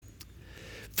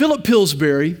Philip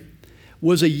Pillsbury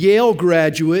was a Yale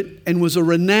graduate and was a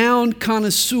renowned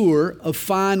connoisseur of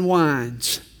fine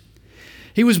wines.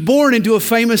 He was born into a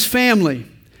famous family.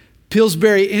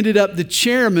 Pillsbury ended up the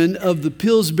chairman of the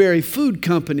Pillsbury Food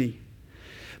Company.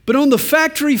 But on the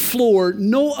factory floor,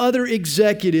 no other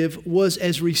executive was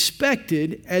as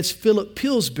respected as Philip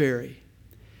Pillsbury.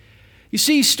 You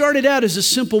see, he started out as a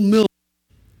simple milliner,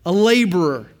 a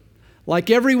laborer,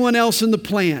 like everyone else in the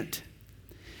plant.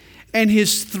 And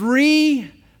his 3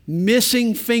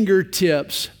 missing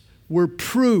fingertips were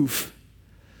proof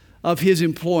of his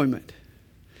employment.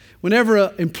 Whenever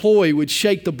an employee would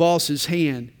shake the boss's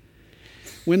hand,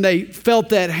 when they felt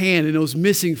that hand and those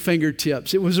missing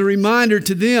fingertips, it was a reminder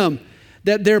to them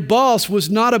that their boss was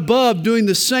not above doing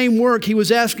the same work he was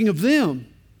asking of them.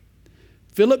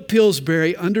 Philip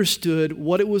Pillsbury understood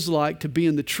what it was like to be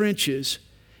in the trenches,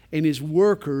 and his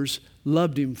workers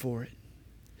loved him for it.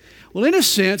 Well, in a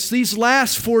sense, these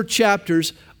last 4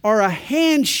 chapters are a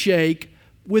handshake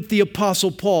with the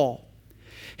Apostle Paul.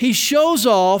 He shows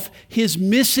off his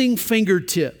missing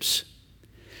fingertips.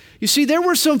 You see, there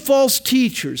were some false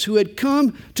teachers who had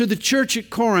come to the church at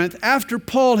Corinth after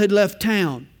Paul had left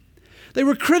town. They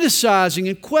were criticizing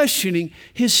and questioning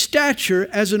his stature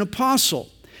as an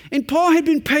apostle. And Paul had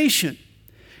been patient.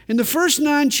 In the first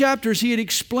 9 chapters, he had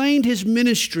explained his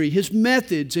ministry, his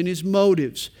methods, and his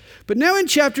motives. But now in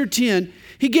chapter 10,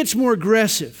 he gets more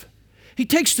aggressive. He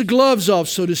takes the gloves off,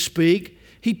 so to speak.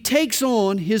 He takes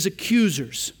on his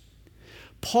accusers.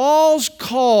 Paul's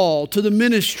call to the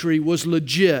ministry was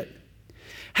legit.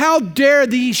 How dare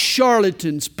these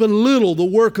charlatans belittle the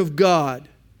work of God?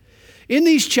 In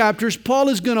these chapters, Paul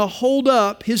is going to hold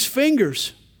up his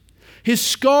fingers, his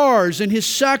scars, and his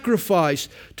sacrifice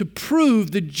to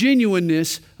prove the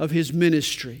genuineness of his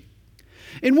ministry.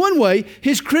 In one way,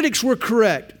 his critics were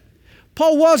correct.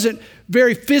 Paul wasn't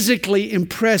very physically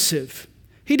impressive.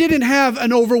 He didn't have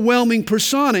an overwhelming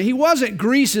persona. He wasn't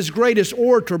Greece's greatest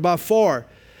orator by far.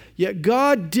 Yet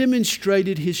God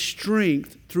demonstrated his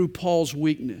strength through Paul's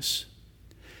weakness.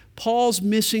 Paul's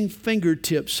missing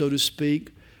fingertips, so to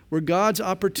speak, were God's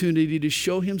opportunity to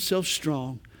show himself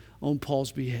strong on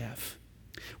Paul's behalf.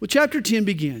 Well, chapter 10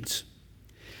 begins.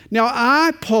 Now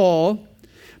I, Paul,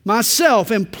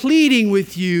 myself am pleading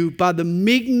with you by the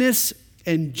meekness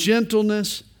and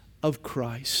gentleness of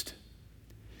Christ.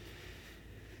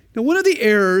 Now, one of the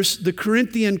errors the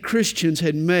Corinthian Christians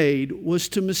had made was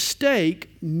to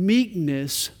mistake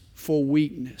meekness for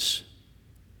weakness.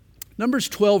 Numbers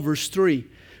 12, verse 3,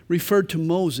 referred to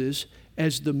Moses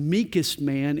as the meekest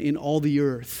man in all the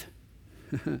earth.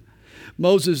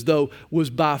 Moses, though,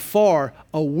 was by far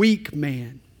a weak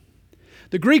man.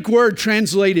 The Greek word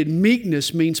translated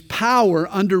meekness means power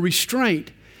under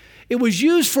restraint. It was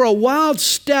used for a wild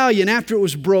stallion after it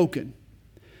was broken.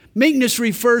 Meekness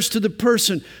refers to the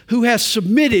person who has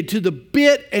submitted to the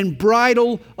bit and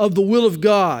bridle of the will of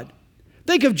God.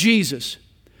 Think of Jesus.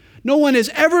 No one has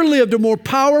ever lived a more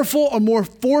powerful, a more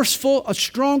forceful, a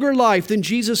stronger life than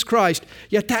Jesus Christ.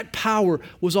 Yet that power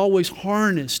was always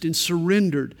harnessed and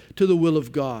surrendered to the will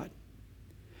of God.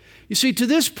 You see, to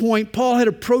this point, Paul had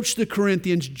approached the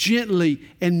Corinthians gently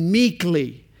and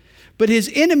meekly. But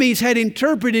his enemies had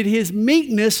interpreted his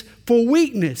meekness for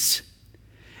weakness.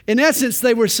 In essence,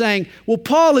 they were saying, well,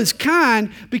 Paul is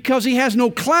kind because he has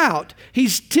no clout.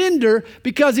 He's tender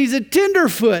because he's a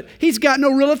tenderfoot. He's got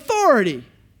no real authority.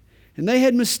 And they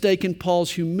had mistaken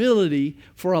Paul's humility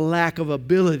for a lack of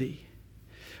ability.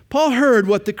 Paul heard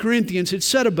what the Corinthians had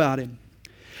said about him.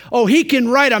 Oh, he can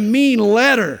write a mean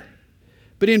letter.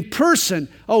 But in person,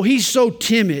 oh, he's so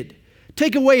timid.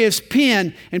 Take away his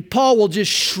pen and Paul will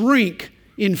just shrink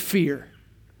in fear.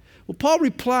 Well, Paul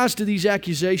replies to these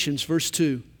accusations, verse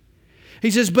 2. He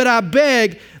says, but I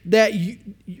beg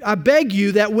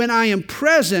you that when I am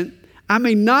present, I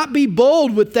may not be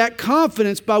bold with that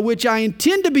confidence by which I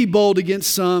intend to be bold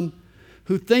against some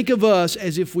who think of us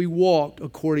as if we walked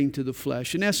according to the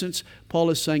flesh. In essence, Paul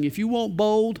is saying, if you want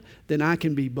bold, then I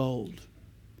can be bold.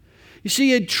 You see,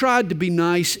 he had tried to be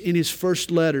nice in his first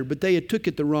letter, but they had took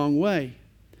it the wrong way.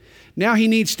 Now he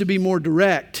needs to be more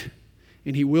direct,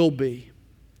 and he will be.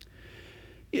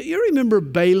 You remember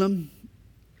Balaam?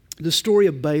 The story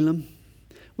of Balaam?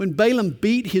 When Balaam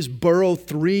beat his burro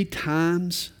 3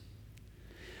 times.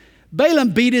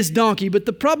 Balaam beat his donkey, but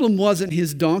the problem wasn't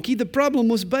his donkey. The problem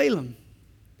was Balaam.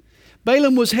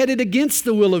 Balaam was headed against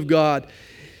the will of God.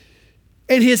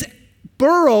 And his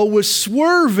burro was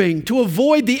swerving to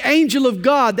avoid the angel of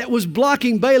God that was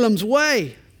blocking Balaam's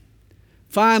way.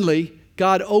 Finally,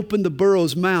 God opened the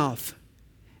burro's mouth,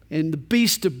 and the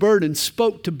beast of burden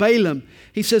spoke to Balaam.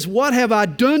 He says, what have I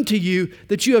done to you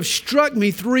that you have struck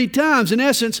me 3 times? In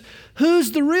essence,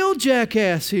 who's the real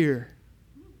jackass here?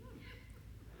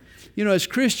 You know, as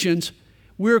Christians,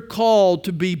 we're called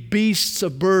to be beasts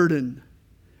of burden.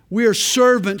 We are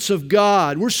servants of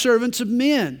God. We're servants of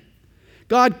men.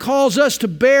 God calls us to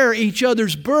bear each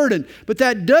other's burden, but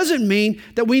that doesn't mean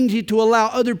that we need to allow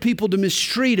other people to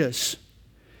mistreat us.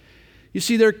 You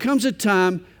see, there comes a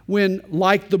time when,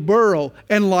 like the burro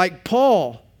and like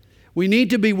Paul, we need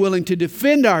to be willing to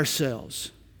defend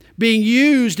ourselves. Being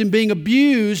used and being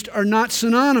abused are not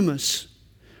synonymous.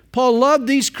 Paul loved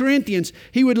these Corinthians.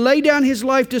 He would lay down his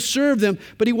life to serve them,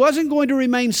 but he wasn't going to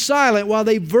remain silent while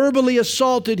they verbally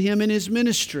assaulted him in his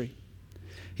ministry.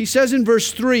 He says in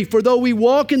verse 3, for though we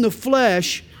walk in the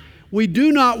flesh, we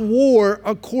do not war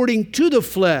according to the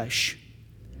flesh.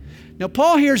 Now,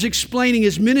 Paul here is explaining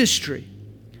his ministry.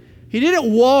 He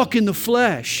didn't walk in the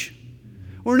flesh,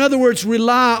 or in other words,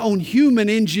 rely on human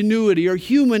ingenuity or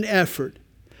human effort.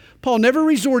 Paul never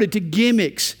resorted to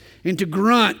gimmicks and to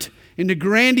grunt and to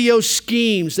grandiose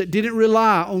schemes that didn't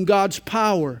rely on God's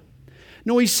power.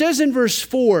 No, he says in verse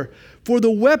 4, for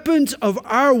the weapons of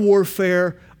our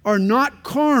warfare are not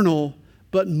carnal,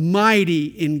 but mighty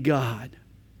in God.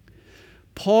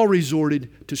 Paul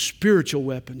resorted to spiritual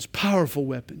weapons, powerful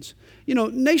weapons. You know,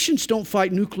 nations don't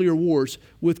fight nuclear wars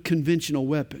with conventional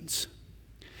weapons.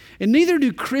 And neither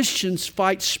do Christians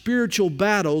fight spiritual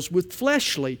battles with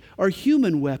fleshly or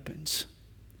human weapons.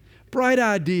 Bright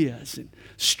ideas and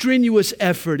strenuous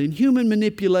effort and human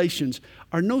manipulations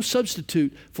are no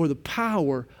substitute for the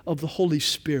power of the Holy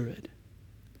Spirit.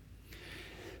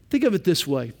 Think of it this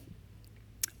way.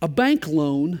 A bank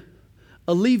loan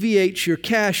alleviates your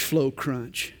cash flow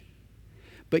crunch,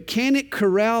 but can it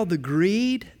corral the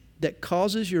greed that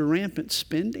causes your rampant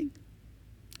spending?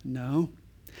 No.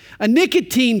 A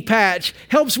nicotine patch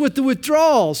helps with the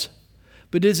withdrawals,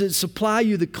 but does it supply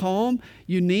you the calm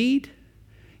you need?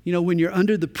 You know, when you're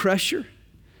under the pressure,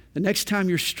 the next time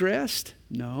you're stressed?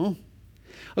 No.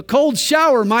 A cold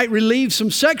shower might relieve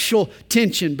some sexual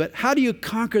tension, but how do you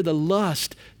conquer the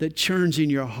lust that churns in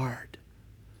your heart?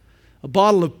 A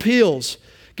bottle of pills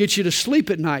gets you to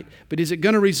sleep at night, but is it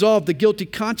going to resolve the guilty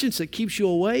conscience that keeps you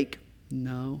awake?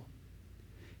 No.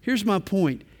 Here's my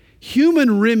point.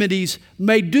 Human remedies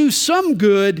may do some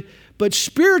good, but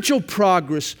spiritual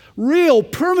progress, real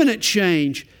permanent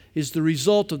change, is the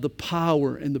result of the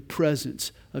power and the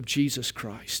presence of Jesus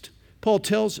Christ. Paul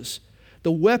tells us,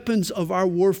 the weapons of our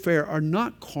warfare are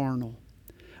not carnal,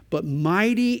 but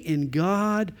mighty in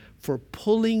God for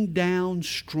pulling down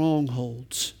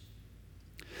strongholds.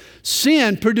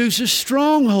 Sin produces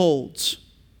strongholds.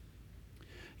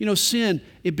 You know, sin,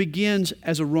 it begins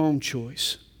as a wrong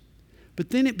choice,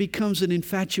 but then it becomes an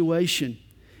infatuation,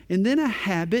 and then a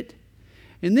habit,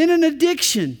 and then an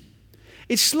addiction.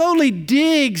 It slowly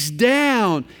digs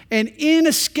down an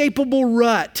inescapable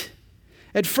rut.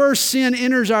 At first, sin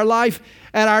enters our life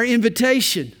at our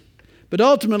invitation, but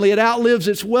ultimately it outlives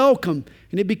its welcome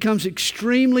and it becomes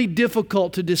extremely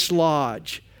difficult to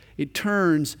dislodge. It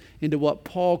turns into what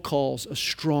Paul calls a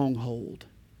stronghold.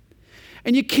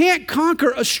 And you can't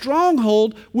conquer a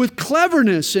stronghold with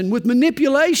cleverness and with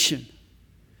manipulation.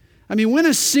 I mean, when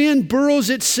a sin burrows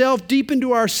itself deep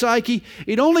into our psyche,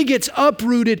 it only gets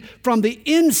uprooted from the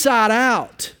inside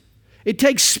out. It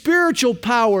takes spiritual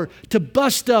power to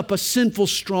bust up a sinful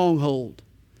stronghold.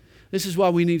 This is why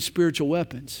we need spiritual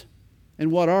weapons.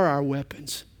 And what are our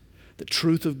weapons? The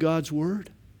truth of God's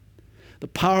Word, the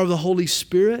power of the Holy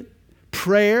Spirit,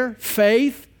 prayer,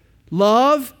 faith,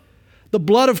 love, the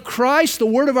blood of Christ, the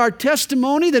word of our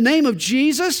testimony, the name of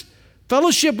Jesus,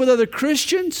 fellowship with other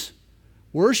Christians,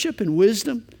 worship and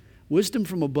wisdom, wisdom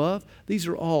from above. These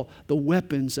are all the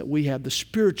weapons that we have, the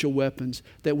spiritual weapons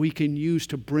that we can use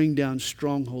to bring down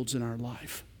strongholds in our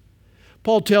life.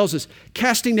 Paul tells us,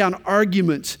 casting down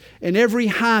arguments and every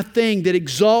high thing that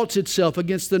exalts itself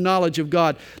against the knowledge of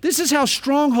God. This is how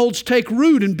strongholds take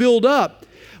root and build up.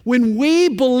 When we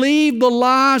believe the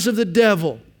lies of the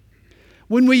devil,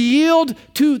 when we yield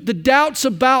to the doubts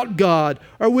about God,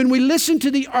 or when we listen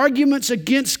to the arguments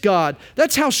against God,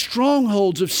 that's how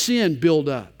strongholds of sin build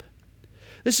up.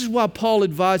 This is why Paul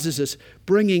advises us,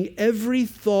 bringing every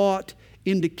thought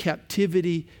into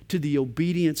captivity to the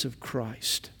obedience of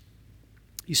Christ.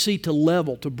 You see,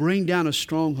 to bring down a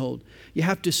stronghold, you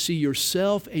have to see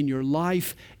yourself and your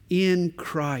life in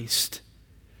Christ.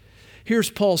 Here's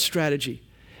Paul's strategy.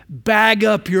 Bag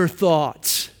up your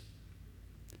thoughts.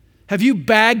 Have you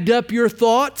bagged up your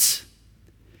thoughts?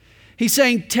 He's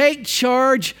saying, take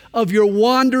charge of your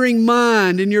wandering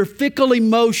mind and your fickle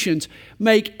emotions.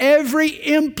 make every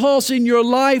impulse in your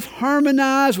life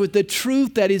harmonize with the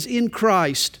truth that is in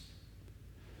Christ.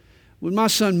 When my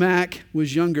son Mac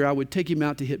was younger, I would take him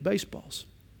out to hit baseballs.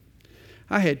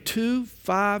 I had 2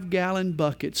 5-gallon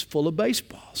buckets full of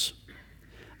baseballs.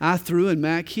 I threw and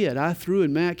Mac hit. I threw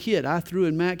and Mac hit. I threw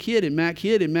and Mac hit and Mac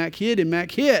hit and Mac hit and Mac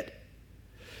hit.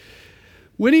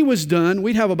 When he was done,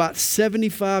 we'd have about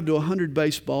 75 to 100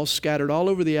 baseballs scattered all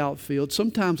over the outfield,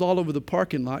 sometimes all over the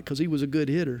parking lot because he was a good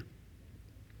hitter.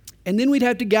 And then we'd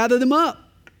have to gather them up.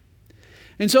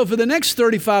 And so for the next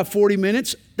 35, 40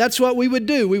 minutes, that's what we would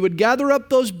do. We would gather up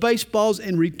those baseballs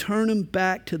and return them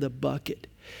back to the bucket.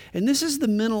 And this is the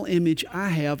mental image I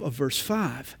have of verse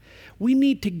 5. We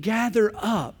need to gather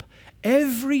up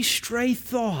every stray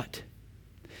thought,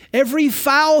 every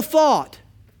foul thought,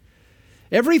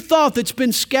 every thought that's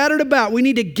been scattered about. We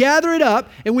need to gather it up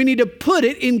and we need to put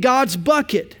it in God's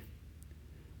bucket.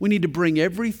 We need to bring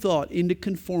every thought into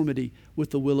conformity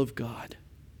with the will of God.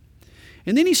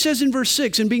 And then he says in verse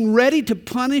 6, and being ready to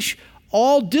punish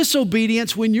all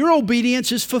disobedience when your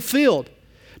obedience is fulfilled.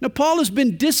 Now, Paul has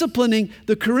been disciplining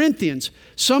the Corinthians.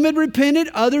 Some had repented,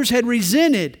 others had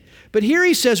resented. But here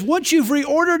he says, once you've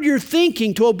reordered your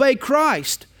thinking to obey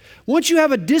Christ, once you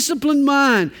have a disciplined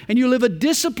mind and you live a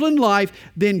disciplined life,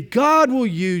 then God will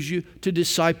use you to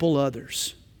disciple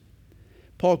others.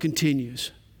 Paul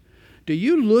continues, do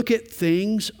you look at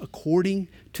things according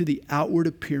to the outward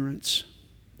appearance?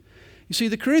 You see,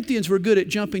 the Corinthians were good at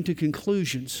jumping to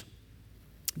conclusions.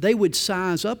 They would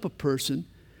size up a person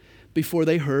before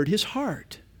they heard his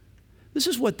heart. This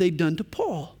is what they'd done to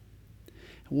Paul.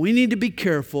 We need to be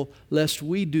careful lest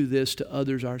we do this to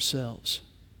others ourselves.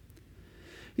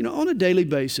 You know, on a daily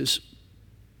basis,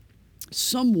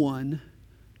 someone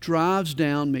drives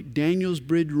down McDaniels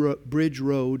Bridge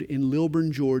Road in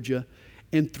Lilburn, Georgia,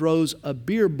 and throws a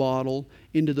beer bottle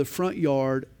into the front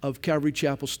yard of Calvary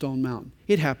Chapel Stone Mountain.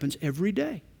 It happens every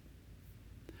day.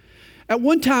 At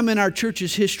one time in our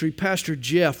church's history, Pastor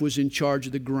Jeff was in charge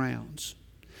of the grounds.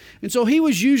 And so he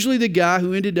was usually the guy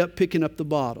who ended up picking up the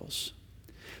bottles.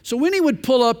 So when he would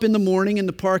pull up in the morning in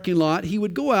the parking lot, he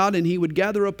would go out and he would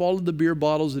gather up all of the beer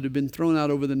bottles that had been thrown out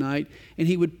over the night, and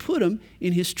he would put them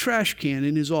in his trash can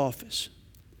in his office.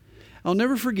 I'll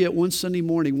never forget one Sunday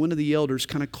morning, one of the elders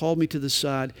kind of called me to the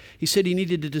side. He said he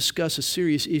needed to discuss a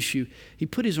serious issue. He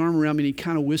put his arm around me and he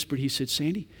kind of whispered. He said,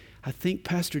 Sandy, I think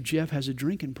Pastor Jeff has a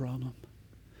drinking problem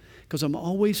because I'm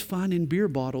always finding beer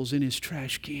bottles in his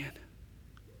trash can.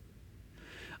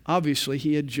 Obviously,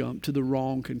 he had jumped to the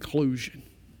wrong conclusion,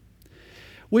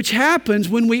 which happens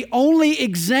when we only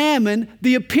examine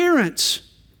the appearance.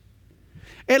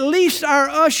 At least our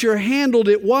usher handled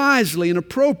it wisely and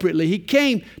appropriately. He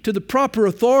came to the proper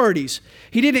authorities.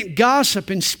 He didn't gossip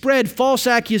and spread false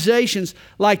accusations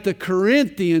like the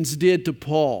Corinthians did to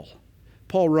Paul.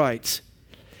 Paul writes,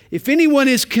 if anyone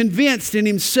is convinced in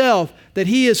himself that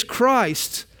he is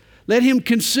Christ's, let him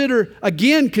consider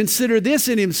this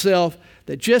in himself,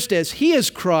 that just as he is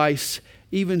Christ's,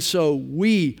 even so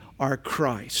we are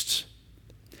Christ's.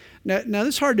 Now,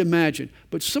 this is hard to imagine,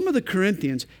 but some of the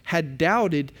Corinthians had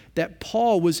doubted that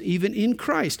Paul was even in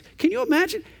Christ. Can you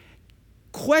imagine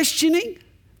questioning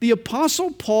the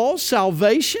Apostle Paul's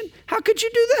salvation? How could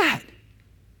you do that?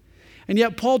 And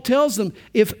yet Paul tells them,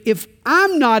 if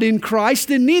I'm not in Christ,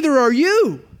 then neither are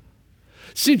you.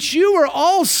 Since you are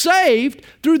all saved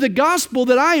through the gospel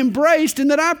that I embraced and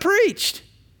that I preached.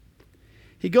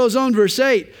 He goes on, verse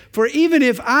 8, for even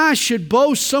if I should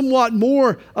boast somewhat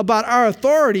more about our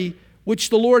authority,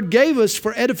 which the Lord gave us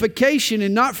for edification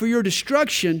and not for your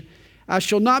destruction, I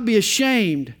shall not be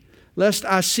ashamed, lest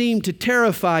I seem to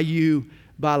terrify you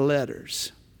by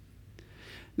letters.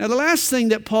 Now, the last thing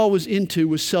that Paul was into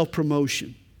was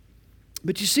self-promotion.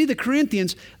 But you see, the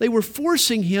Corinthians, they were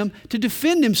forcing him to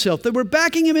defend himself. They were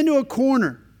backing him into a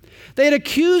corner. They had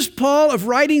accused Paul of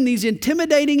writing these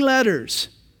intimidating letters.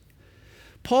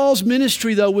 Paul's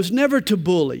ministry, though, was never to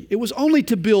bully. It was only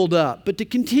to build up. But to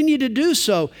continue to do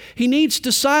so, he needs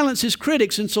to silence his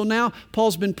critics. And so now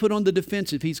Paul's been put on the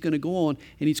defensive. He's going to go on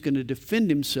and he's going to defend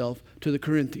himself to the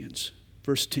Corinthians.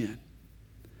 Verse 10.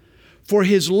 For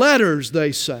his letters,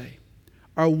 they say,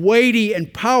 are weighty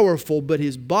and powerful, but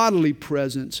his bodily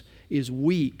presence is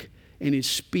weak and his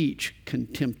speech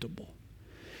contemptible.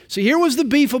 See, here was the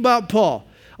beef about Paul.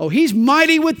 Oh, he's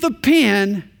mighty with the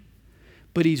pen,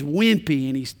 but he's wimpy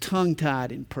and he's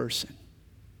tongue-tied in person.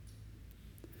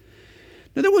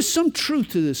 Now, there was some truth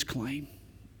to this claim.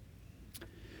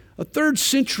 A 3rd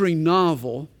century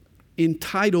novel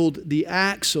entitled The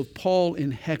Acts of Paul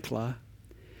and Hecla,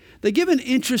 they give an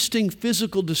interesting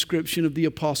physical description of the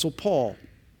Apostle Paul.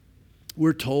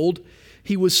 We're told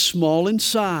he was small in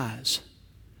size,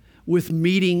 with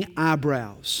meeting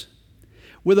eyebrows,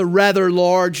 with a rather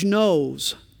large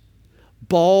nose,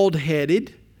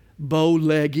 bald-headed,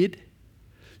 bow-legged,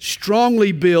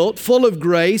 strongly built, full of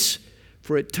grace,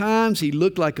 for at times he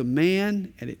looked like a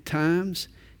man, and at times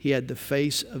he had the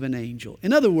face of an angel.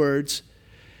 In other words,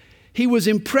 he was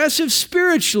impressive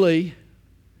spiritually,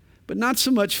 but not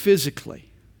so much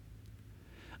physically.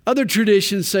 Other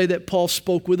traditions say that Paul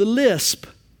spoke with a lisp.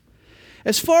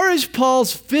 As far as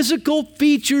Paul's physical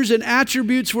features and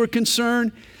attributes were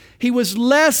concerned, he was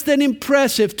less than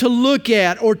impressive to look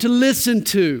at or to listen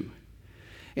to.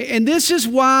 And this is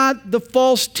why the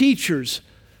false teachers,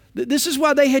 this is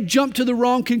why they had jumped to the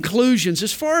wrong conclusions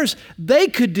as far as they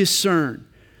could discern.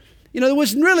 There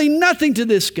was really nothing to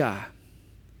this guy.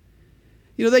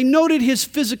 They noted his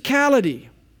physicality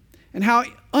and how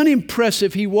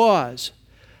unimpressive he was.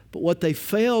 But what they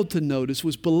failed to notice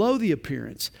was below the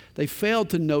appearance. They failed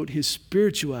to note his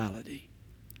spirituality.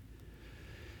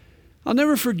 I'll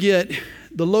never forget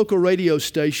the local radio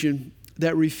station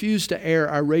that refused to air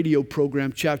our radio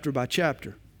program chapter by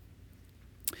chapter.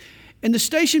 And the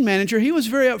station manager, he was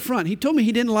very upfront. He told me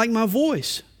he didn't like my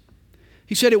voice.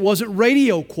 He said it wasn't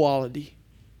radio quality.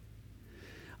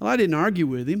 Well, I didn't argue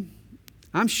with him.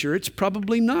 I'm sure it's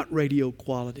probably not radio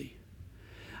quality.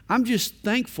 I'm just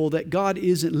thankful that God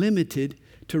isn't limited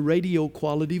to radio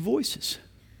quality voices.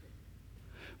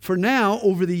 For now,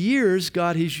 over the years,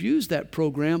 God has used that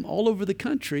program all over the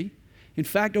country. In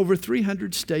fact, over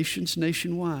 300 stations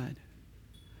nationwide.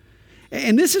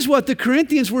 And this is what the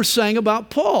Corinthians were saying about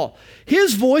Paul.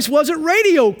 His voice wasn't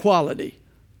radio quality.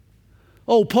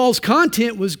 Oh, Paul's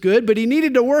content was good, but he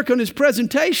needed to work on his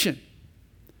presentation.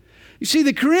 You see,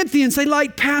 the Corinthians, they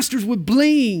liked pastors with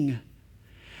bling.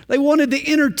 They wanted the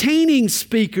entertaining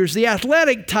speakers, the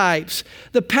athletic types,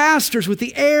 the pastors with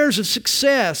the airs of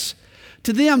success.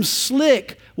 To them,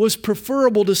 slick was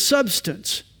preferable to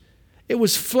substance. It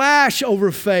was flash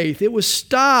over faith. It was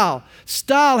style.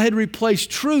 Style had replaced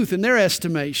truth in their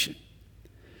estimation.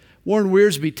 Warren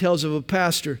Wiersbe tells of a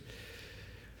pastor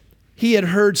he had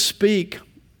heard speak.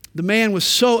 The man was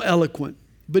so eloquent,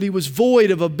 but he was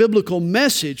void of a biblical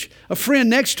message. A friend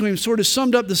next to him sort of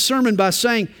summed up the sermon by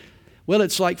saying, well,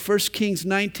 it's like 1 Kings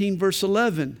 19, verse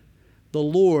 11. The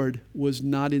Lord was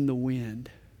not in the wind.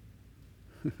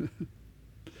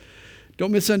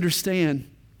 Don't misunderstand.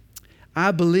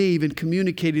 I believe in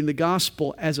communicating the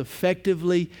gospel as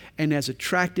effectively and as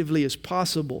attractively as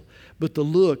possible, but the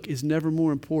look is never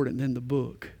more important than the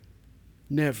book.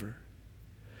 Never.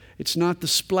 It's not the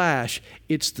splash,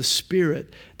 it's the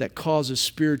spirit that causes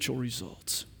spiritual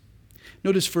results.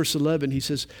 Notice verse 11, he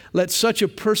says, let such a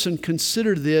person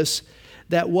consider this,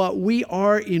 that what we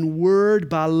are in word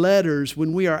by letters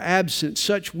when we are absent,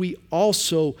 such we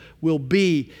also will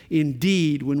be in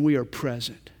deed when we are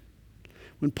present.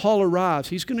 When Paul arrives,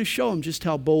 he's going to show them just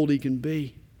how bold he can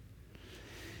be.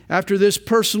 After this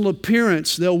personal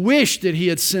appearance, they'll wish that he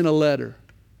had sent a letter.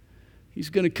 He's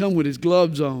going to come with his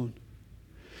gloves on.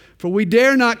 For we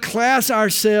dare not class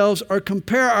ourselves or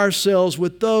compare ourselves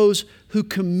with those who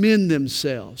commend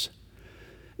themselves.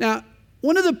 Now,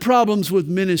 one of the problems with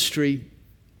ministry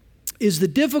is the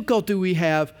difficulty we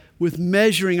have with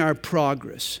measuring our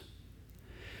progress.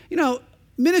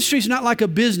 Ministry is not like a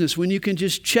business when you can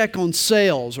just check on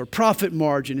sales or profit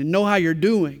margin and know how you're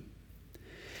doing.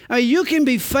 You can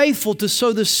be faithful to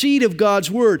sow the seed of God's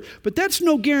word, but that's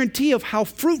no guarantee of how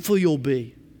fruitful you'll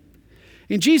be.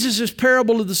 In Jesus'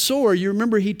 parable of the sower, you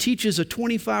remember he teaches a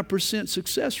 25%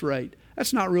 success rate.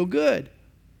 That's not real good.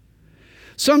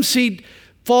 Some seed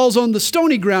falls on the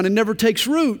stony ground and never takes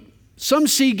root. Some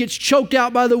seed gets choked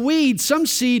out by the weeds. Some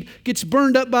seed gets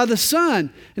burned up by the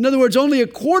sun. In other words, only a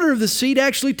quarter of the seed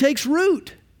actually takes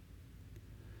root.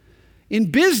 In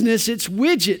business, it's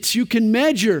widgets you can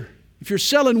measure. If you're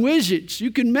selling widgets, you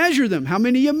can measure them. How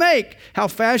many you make, how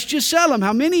fast you sell them,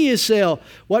 how many you sell,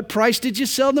 what price did you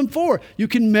sell them for. You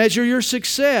can measure your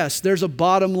success. There's a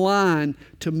bottom line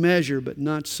to measure, but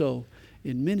not so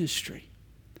in ministry.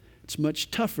 It's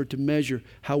much tougher to measure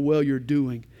how well you're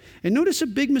doing. And notice a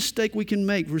big mistake we can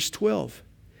make, verse 12.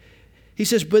 He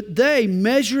says, but they,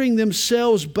 measuring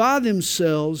themselves by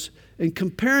themselves and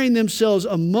comparing themselves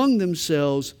among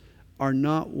themselves, are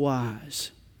not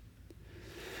wise.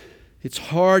 It's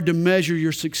hard to measure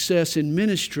your success in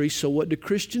ministry, so what do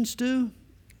Christians do?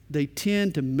 They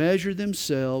tend to measure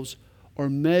themselves or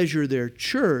measure their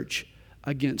church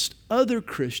against other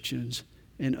Christians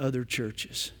and other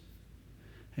churches.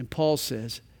 And Paul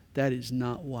says that is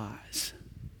not wise.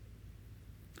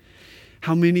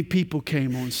 How many people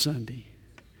came on Sunday?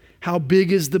 How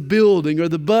big is the building or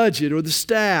the budget or the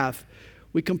staff?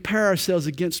 We compare ourselves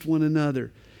against one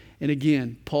another. And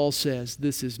again, Paul says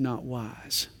this is not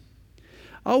wise.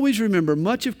 Always remember,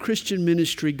 much of Christian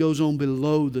ministry goes on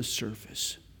below the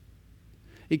surface.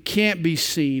 It can't be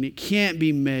seen. It can't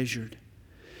be measured.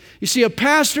 You see, a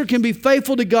pastor can be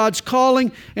faithful to God's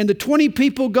calling and the 20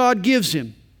 people God gives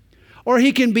him. Or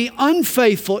he can be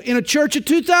unfaithful in a church of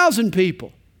 2,000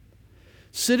 people.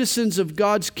 Citizens of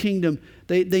God's kingdom,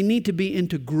 they need to be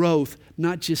into growth,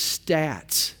 not just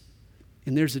stats.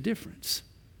 And there's a difference.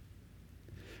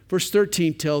 Verse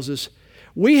 13 tells us,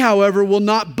 we, however, will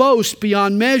not boast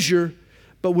beyond measure,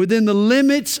 but within the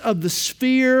limits of the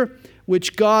sphere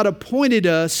which God appointed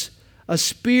us, a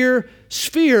sphere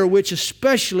which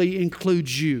especially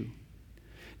includes you.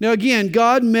 Now again,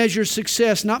 God measures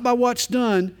success not by what's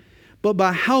done, but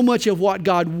by how much of what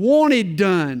God wanted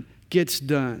done gets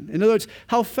done. In other words,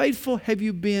 how faithful have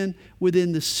you been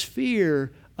within the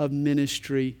sphere of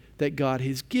ministry that God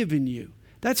has given you?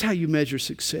 That's how you measure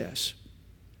success.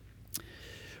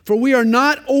 For we are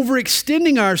not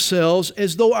overextending ourselves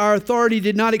as though our authority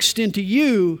did not extend to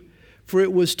you, for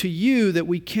it was to you that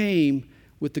we came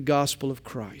with the gospel of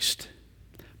Christ.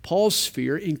 Paul's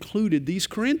sphere included these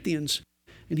Corinthians,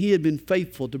 and he had been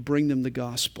faithful to bring them the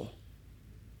gospel.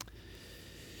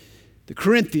 The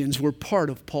Corinthians were part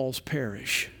of Paul's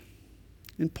parish.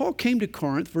 And Paul came to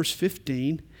Corinth, verse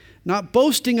 15, not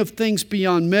boasting of things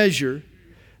beyond measure,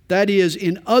 that is,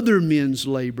 in other men's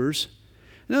labors.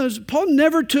 In other words, Paul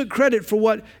never took credit for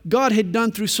what God had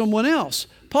done through someone else.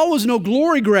 Paul was no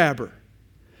glory grabber.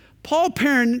 Paul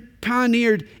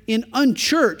pioneered in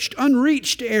unchurched,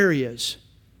 unreached areas.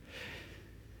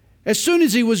 As soon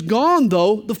as he was gone,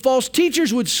 though, the false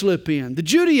teachers would slip in. The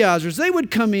Judaizers, they would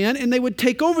come in and they would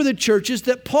take over the churches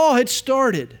that Paul had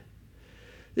started.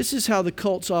 This is how the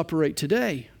cults operate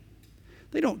today.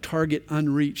 They don't target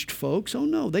unreached folks. Oh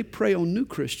no, they prey on new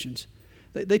Christians.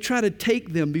 They try to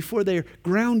take them before they're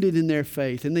grounded in their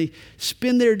faith, and they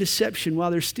spin their deception while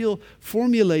they're still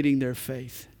formulating their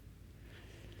faith.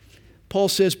 Paul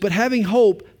says, but having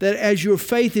hope that as your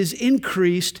faith is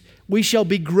increased, we shall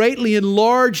be greatly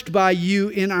enlarged by you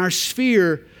in our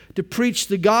sphere to preach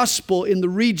the gospel in the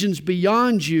regions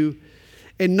beyond you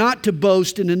and not to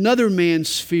boast in another man's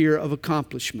sphere of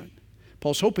accomplishment.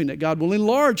 Paul's hoping that God will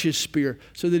enlarge his sphere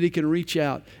so that he can reach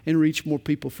out and reach more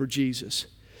people for Jesus.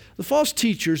 The false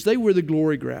teachers, they were the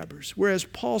glory grabbers, whereas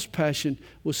Paul's passion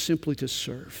was simply to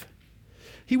serve.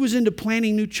 He was into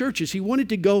planting new churches. He wanted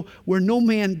to go where no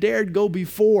man dared go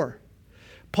before.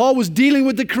 Paul was dealing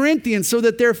with the Corinthians so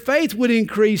that their faith would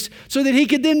increase, so that he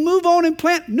could then move on and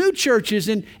plant new churches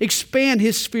and expand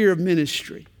his sphere of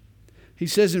ministry. He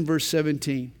says in verse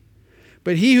 17,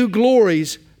 but he who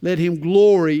glories, let him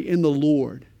glory in the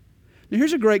Lord. Now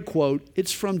here's a great quote.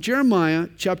 It's from Jeremiah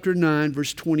chapter 9,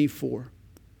 verse 24.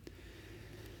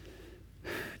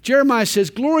 Jeremiah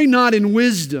says, glory not in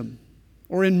wisdom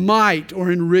or in might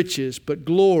or in riches, but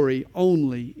glory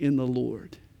only in the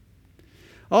Lord.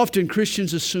 Often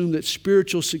Christians assume that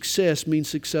spiritual success means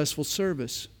successful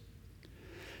service.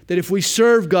 That if we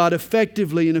serve God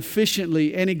effectively and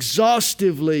efficiently and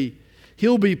exhaustively,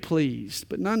 He'll be pleased,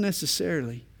 but not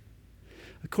necessarily.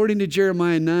 According to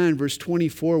Jeremiah 9, verse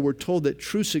 24, we're told that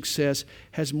true success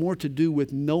has more to do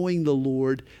with knowing the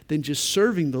Lord than just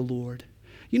serving the Lord.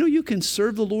 You know, you can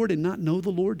serve the Lord and not know the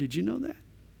Lord. Did you know that?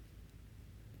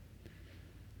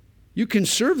 You can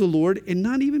serve the Lord and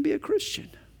not even be a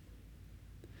Christian.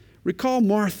 Recall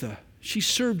Martha. She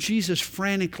served Jesus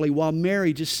frantically while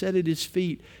Mary just sat at his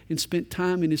feet and spent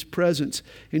time in his presence.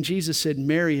 And Jesus said,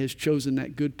 Mary has chosen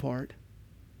that good part.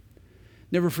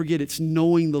 Never forget, it's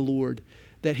knowing the Lord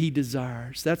that He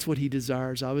desires. That's what He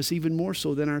desires of us, even more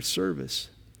so than our service.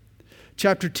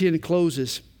 Chapter 10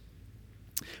 closes.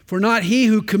 For not he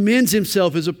who commends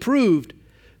himself is approved,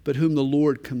 but whom the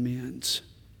Lord commends.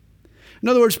 In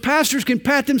other words, pastors can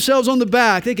pat themselves on the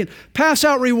back. They can pass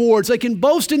out rewards. They can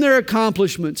boast in their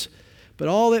accomplishments. But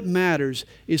all that matters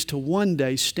is to one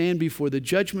day stand before the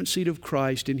judgment seat of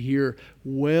Christ and hear,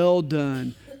 well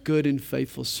done, good and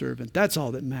faithful servant. That's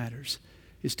all that matters,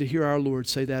 is to hear our Lord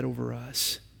say that over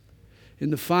us. In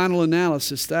the final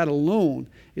analysis, that alone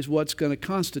is what's going to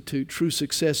constitute true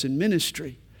success in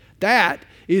ministry. That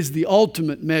is the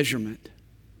ultimate measurement.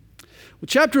 Well,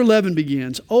 chapter 11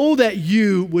 begins, oh, that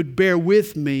you would bear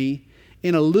with me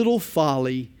in a little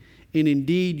folly, and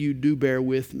indeed you do bear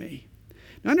with me.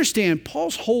 Now understand,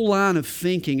 Paul's whole line of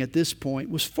thinking at this point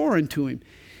was foreign to him.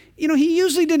 You know, he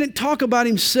usually didn't talk about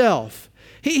himself.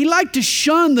 He liked to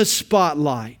shun the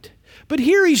spotlight. But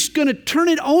here he's going to turn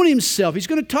it on himself. He's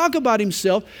going to talk about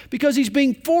himself because he's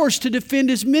being forced to defend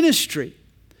his ministry.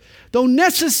 Though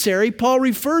necessary, Paul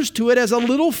refers to it as a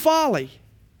little folly.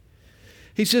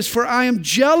 He says, for I am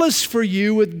jealous for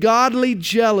you with godly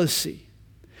jealousy.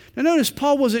 Now notice,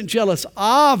 Paul wasn't jealous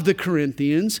of the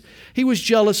Corinthians. He was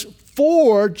jealous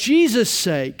for Jesus'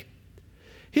 sake.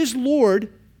 His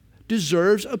Lord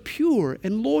deserves a pure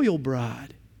and loyal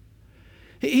bride.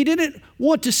 He didn't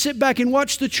want to sit back and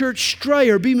watch the church stray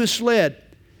or be misled.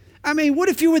 I mean, what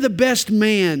if you were the best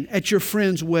man at your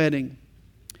friend's wedding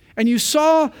and you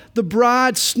saw the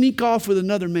bride sneak off with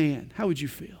another man? How would you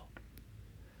feel?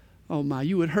 Oh my,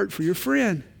 you would hurt for your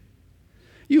friend.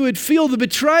 You would feel the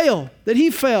betrayal that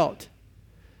he felt.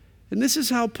 And this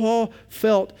is how Paul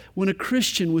felt when a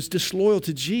Christian was disloyal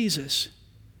to Jesus.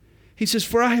 He says,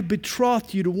 for I have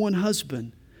betrothed you to one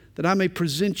husband, that I may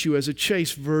present you as a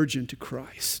chaste virgin to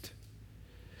Christ.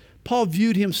 Paul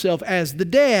viewed himself as the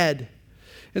dad,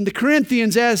 and the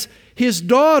Corinthians as his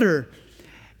daughter.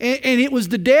 And it was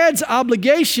the dad's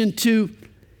obligation to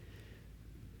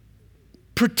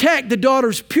protect the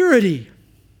daughter's purity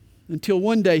until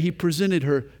one day he presented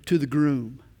her to the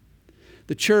groom.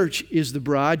 The church is the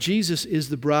bride. Jesus is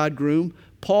the bridegroom.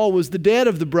 Paul was the dad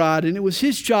of the bride, and it was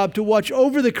his job to watch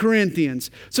over the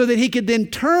Corinthians so that he could then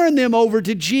turn them over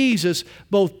to Jesus,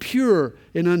 both pure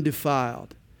and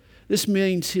undefiled. This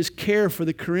means his care for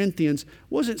the Corinthians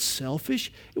wasn't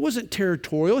selfish. It wasn't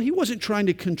territorial. He wasn't trying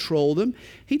to control them.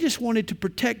 He just wanted to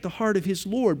protect the heart of his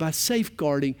Lord by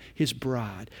safeguarding his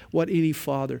bride, what any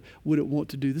father wouldn't want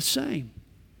to do the same.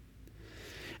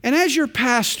 And as your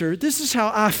pastor, this is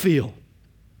how I feel.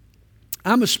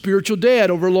 I'm a spiritual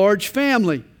dad over a large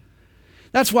family.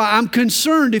 That's why I'm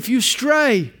concerned if you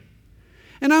stray.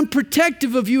 And I'm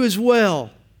protective of you as well.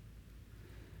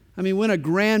 I mean, when a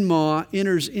grandma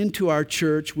enters into our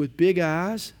church with big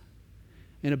eyes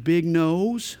and a big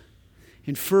nose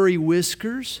and furry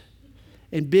whiskers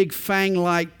and big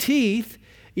fang-like teeth,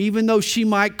 even though she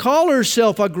might call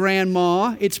herself a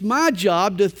grandma, it's my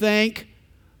job to think,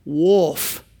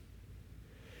 wolf,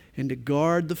 and to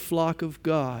guard the flock of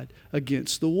God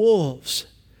against the wolves.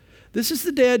 This is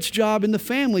the dad's job in the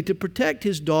family, to protect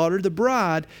his daughter, the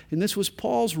bride, and this was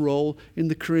Paul's role in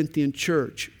the Corinthian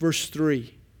church. Verse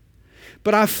 3.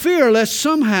 But I fear lest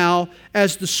somehow,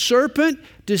 as the serpent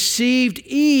deceived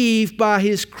Eve by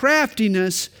his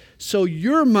craftiness, so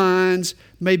your minds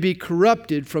may be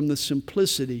corrupted from the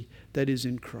simplicity that is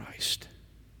in Christ.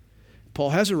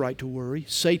 Paul has a right to worry.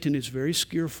 Satan is very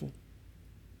skillful.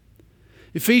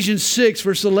 Ephesians 6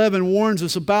 verse 11 warns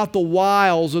us about the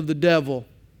wiles of the devil.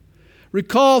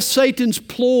 Recall Satan's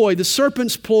ploy, the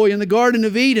serpent's ploy in the Garden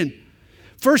of Eden.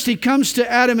 First he comes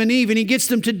to Adam and Eve and he gets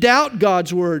them to doubt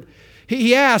God's word.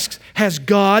 He asks, has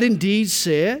God indeed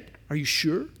said? Are you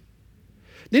sure?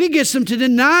 Then he gets them to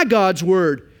deny God's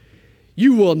word.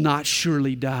 You will not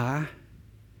surely die.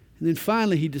 And then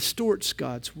finally he distorts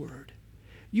God's word.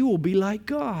 You will be like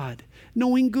God,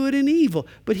 knowing good and evil.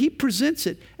 But he presents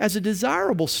it as a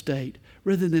desirable state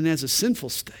rather than as a sinful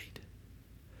state.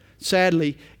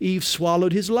 Sadly, Eve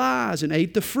swallowed his lies and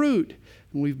ate the fruit.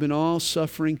 And we've been all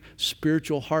suffering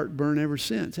spiritual heartburn ever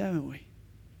since, haven't we?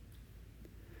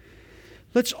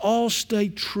 Let's all stay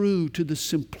true to the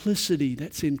simplicity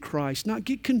that's in Christ. Not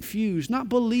get confused, not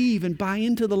believe and buy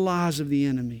into the lies of the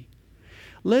enemy.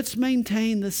 Let's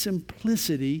maintain the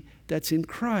simplicity that's in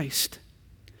Christ.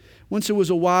 Once there was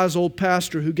a wise old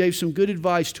pastor who gave some good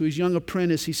advice to his young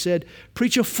apprentice. He said,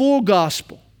 preach a full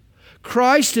gospel,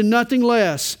 Christ and nothing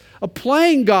less. A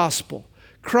plain gospel,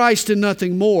 Christ and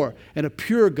nothing more. And a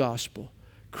pure gospel,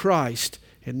 Christ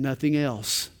and nothing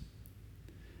else.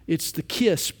 It's the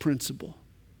KISS principle.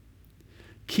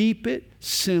 Keep it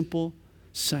simple,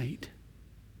 saint.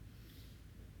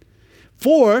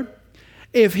 For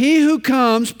if he who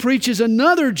comes preaches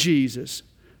another Jesus,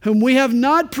 whom we have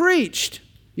not preached.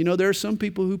 You know, there are some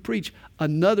people who preach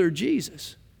another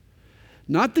Jesus.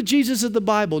 Not the Jesus of the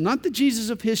Bible, not the Jesus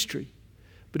of history,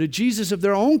 but a Jesus of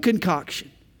their own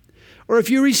concoction. Or if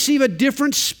you receive a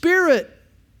different spirit,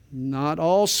 not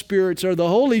all spirits are the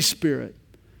Holy Spirit,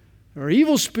 or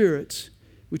evil spirits,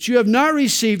 which you have not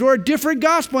received, or a different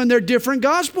gospel, and there are different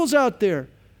gospels out there.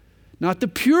 Not the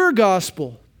pure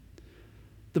gospel,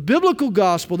 the biblical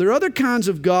gospel. There are other kinds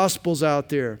of gospels out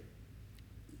there.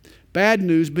 Bad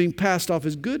news being passed off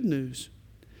as good news,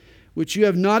 which you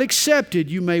have not accepted,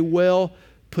 you may well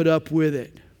put up with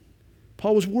it.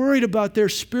 Paul was worried about their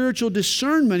spiritual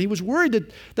discernment. He was worried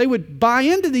that they would buy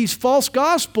into these false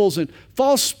gospels and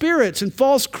false spirits and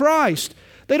false Christ.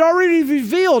 They'd already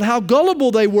revealed how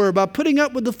gullible they were by putting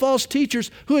up with the false teachers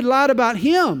who had lied about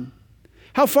him.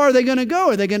 How far are they going to go?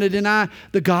 Are they going to deny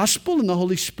the gospel and the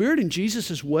Holy Spirit and Jesus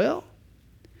as well?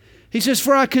 He says,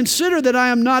 for I consider that I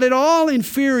am not at all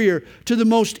inferior to the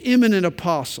most eminent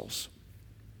apostles.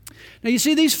 Now you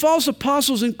see, these false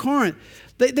apostles in Corinth,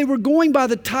 they were going by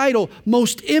the title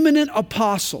most eminent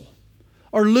apostle,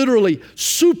 or literally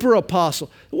super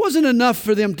apostle. It wasn't enough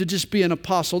for them to just be an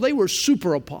apostle. They were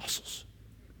super apostles.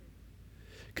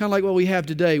 Kind of like what we have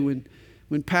today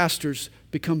when pastors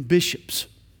become bishops.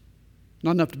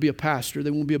 Not enough to be a pastor,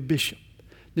 they won't be a bishop.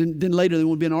 Then later they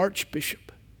won't be an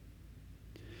archbishop.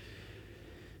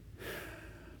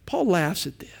 Paul laughs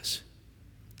at this.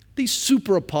 These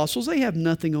super apostles, they have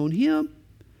nothing on him.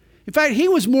 In fact, he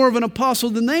was more of an apostle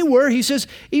than they were. He says,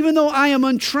 even though I am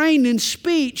untrained in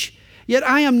speech, yet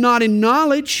I am not in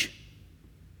knowledge.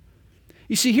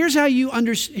 You see, here's how you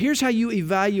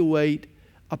evaluate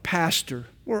a pastor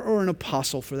or an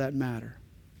apostle for that matter.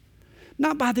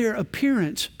 Not by their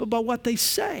appearance, but by what they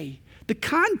say, the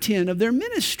content of their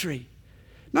ministry.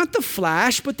 Not the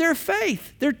flash, but their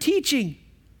faith, their teaching.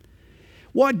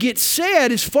 What gets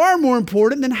said is far more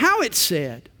important than how it's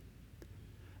said.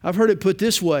 I've heard it put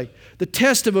this way. The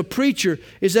test of a preacher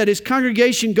is that his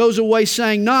congregation goes away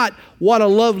saying not, what a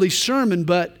lovely sermon,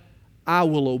 but I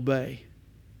will obey.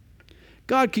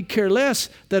 God could care less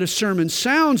that a sermon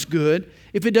sounds good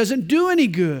if it doesn't do any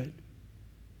good.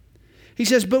 He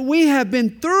says, but we have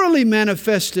been thoroughly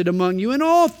manifested among you in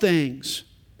all things.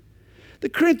 The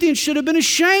Corinthians should have been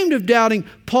ashamed of doubting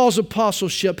Paul's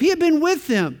apostleship. He had been with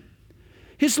them.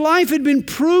 His life had been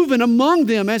proven among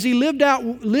them as he lived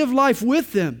life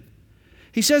with them.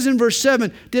 He says in verse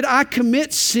 7, did I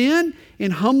commit sin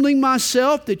in humbling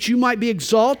myself that you might be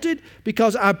exalted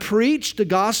because I preached the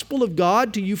gospel of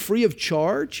God to you free of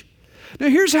charge? Now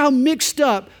here's how mixed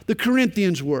up the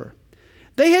Corinthians were.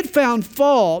 They had found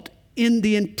fault in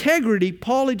the integrity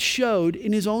Paul had showed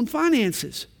in his own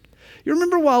finances. You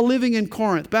remember while living in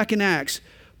Corinth, back in Acts,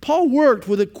 Paul worked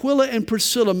with Aquila and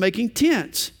Priscilla making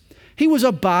tents. He was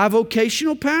a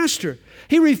bivocational pastor.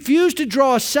 He refused to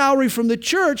draw a salary from the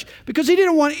church because he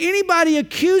didn't want anybody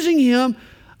accusing him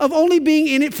of only being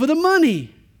in it for the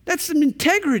money. That's some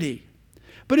integrity.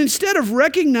 But instead of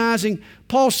recognizing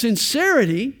Paul's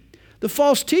sincerity, the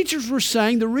false teachers were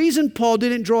saying the reason Paul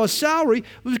didn't draw a salary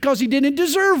was because he didn't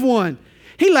deserve one.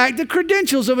 He lacked the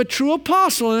credentials of a true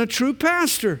apostle and a true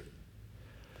pastor.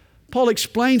 Paul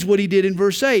explains what he did in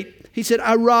verse 8. He said,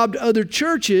 I robbed other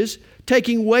churches,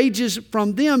 taking wages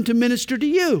from them to minister to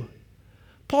you.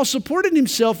 Paul supported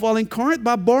himself while in Corinth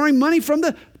by borrowing money from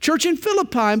the church in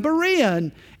Philippi and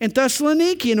Berea and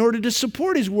Thessaloniki in order to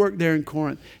support his work there in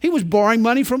Corinth. He was borrowing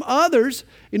money from others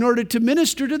in order to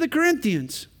minister to the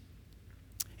Corinthians.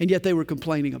 And yet they were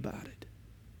complaining about it.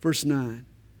 Verse 9.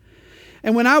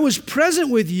 And when I was present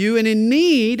with you and in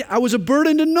need, I was a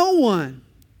burden to no one.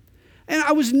 And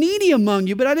I was needy among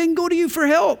you, but I didn't go to you for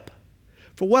help.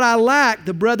 For what I lacked,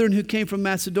 the brethren who came from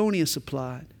Macedonia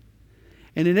supplied.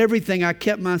 And in everything I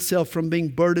kept myself from being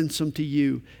burdensome to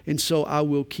you, and so I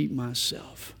will keep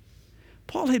myself.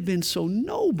 Paul had been so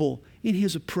noble in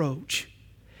his approach.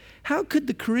 How could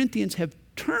the Corinthians have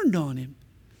turned on him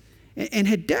and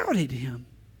had doubted him?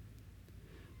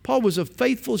 Paul was a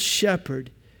faithful shepherd,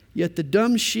 yet the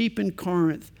dumb sheep in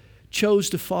Corinth chose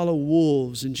to follow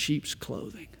wolves in sheep's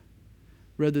clothing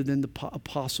rather than the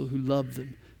apostle who loved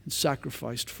them and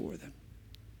sacrificed for them.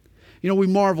 You know, we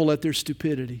marvel at their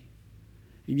stupidity,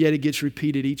 and yet it gets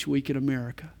repeated each week in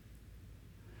America.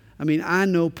 I mean, I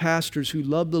know pastors who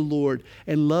love the Lord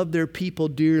and love their people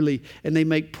dearly, and they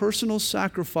make personal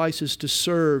sacrifices to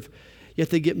serve, yet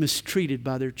they get mistreated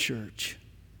by their church.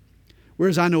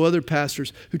 Whereas I know other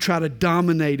pastors who try to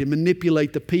dominate and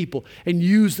manipulate the people and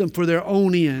use them for their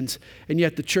own ends, and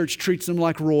yet the church treats them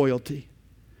like royalty.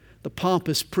 The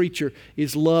pompous preacher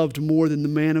is loved more than the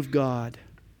man of God.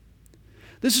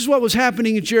 This is what was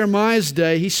happening in Jeremiah's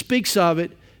day. He speaks of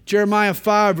it. Jeremiah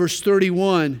 5, verse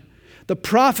 31. The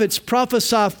prophets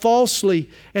prophesy falsely,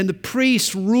 and the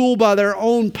priests rule by their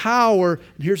own power.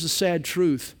 And here's the sad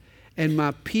truth. And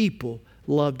my people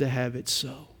love to have it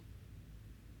so.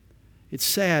 It's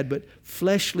sad, but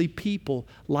fleshly people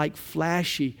like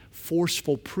flashy,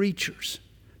 forceful preachers.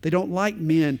 They don't like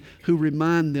men who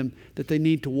remind them that they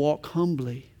need to walk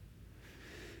humbly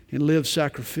and live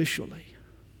sacrificially.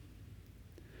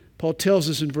 Paul tells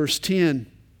us in verse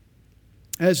 10,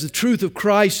 as the truth of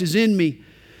Christ is in me,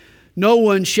 no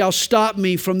one shall stop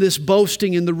me from this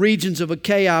boasting in the regions of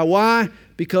Achaia. Why?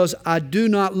 Because I do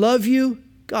not love you?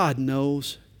 God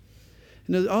knows.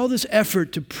 And all this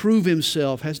effort to prove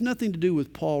himself has nothing to do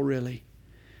with Paul, really.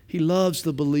 He loves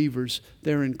the believers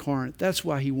there in Corinth. That's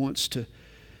why he wants to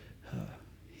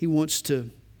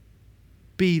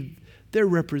be their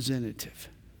representative.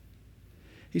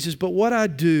 He says, but what I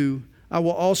do, I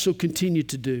will also continue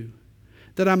to do.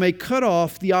 that I may cut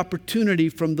off the opportunity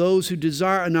from those who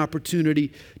desire an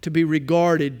opportunity to be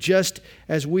regarded, just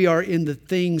as we are in the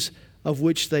things of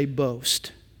which they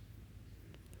boast.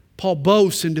 Paul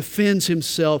boasts and defends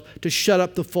himself to shut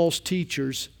up the false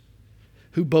teachers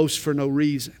who boast for no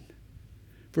reason.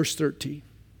 Verse 13.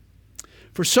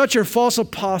 For such are false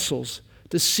apostles,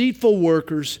 deceitful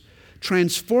workers,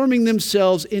 transforming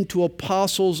themselves into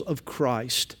apostles of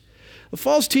Christ. The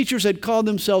false teachers had called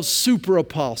themselves super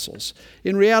apostles.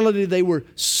 In reality, they were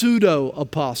pseudo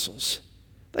apostles.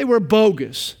 They were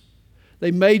bogus.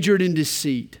 They majored in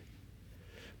deceit.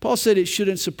 Paul said it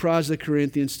shouldn't surprise the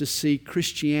Corinthians to see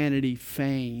Christianity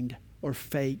feigned or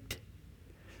faked.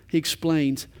 He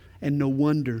explains, and no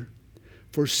wonder,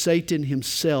 for Satan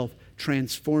himself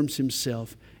transforms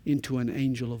himself into an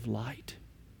angel of light.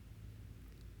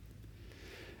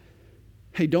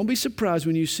 Hey, don't be surprised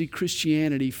when you see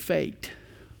Christianity faked.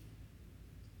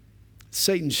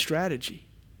 Satan's strategy.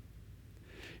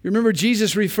 You remember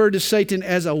Jesus referred to Satan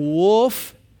as a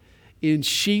wolf in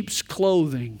sheep's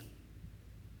clothing.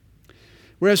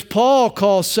 Whereas Paul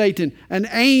calls Satan an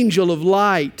angel of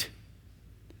light.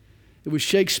 It was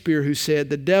Shakespeare who said,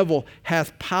 the devil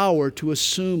hath power to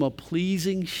assume a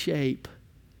pleasing shape.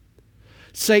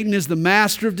 Satan is the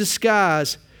master of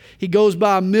disguise. He goes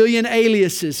by a million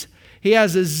aliases. He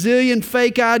has a zillion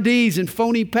fake IDs and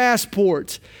phony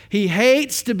passports. He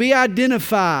hates to be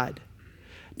identified.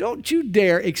 Don't you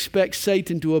dare expect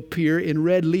Satan to appear in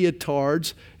red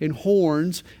leotards and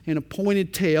horns and a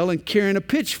pointed tail and carrying a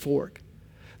pitchfork.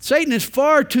 Satan is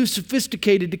far too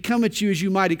sophisticated to come at you as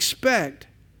you might expect.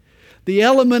 The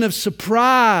element of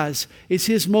surprise is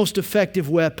his most effective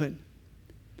weapon.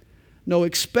 No,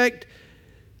 expect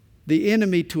the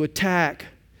enemy to attack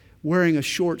wearing a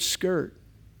short skirt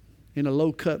in a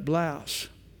low-cut blouse.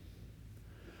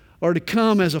 Or to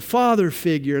come as a father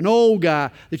figure, an old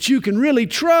guy that you can really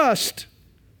trust.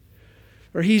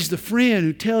 Or he's the friend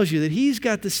who tells you that he's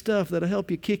got the stuff that'll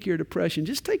help you kick your depression.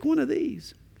 Just take one of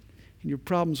these and your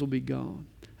problems will be gone.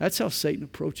 That's how Satan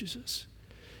approaches us,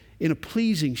 in a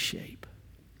pleasing shape.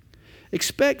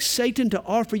 Expect Satan to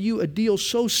offer you a deal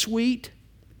so sweet,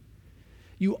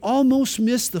 you almost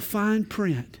miss the fine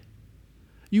print.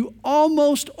 You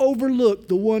almost overlook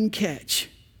the one catch.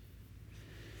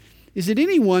 Is it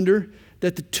any wonder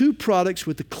that the two products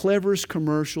with the cleverest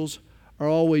commercials are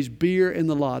always beer and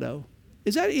the lotto?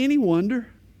 Is that any wonder?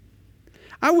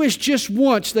 I wish just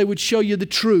once they would show you the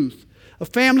truth. A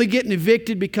family getting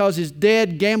evicted because his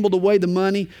dad gambled away the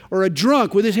money, or a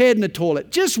drunk with his head in the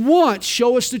toilet. Just once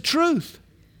show us the truth.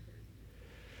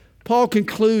 Paul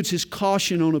concludes his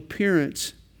caution on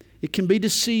appearance. It can be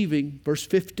deceiving. Verse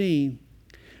 15.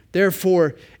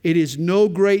 Therefore, it is no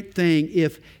great thing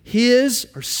if his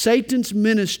or Satan's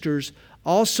ministers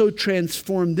also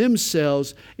transform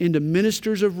themselves into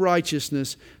ministers of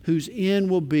righteousness, whose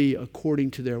end will be according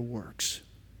to their works.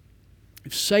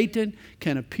 If Satan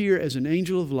can appear as an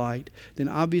angel of light, then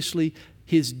obviously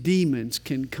his demons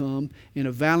can come in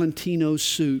a Valentino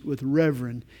suit with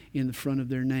Reverend in the front of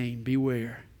their name.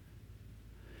 Beware.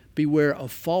 Beware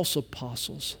of false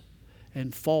apostles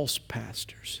and false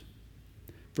pastors.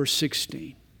 Verse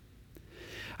 16.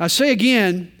 I say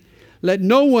again, let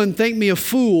no one think me a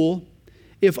fool.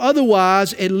 If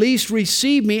otherwise, at least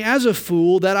receive me as a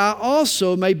fool, that I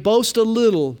also may boast a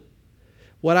little.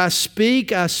 What I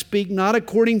speak not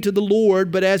according to the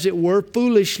Lord, but as it were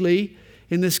foolishly,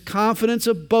 in this confidence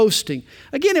of boasting.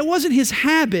 Again, it wasn't his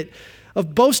habit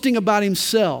of boasting about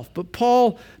himself, but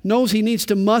Paul knows he needs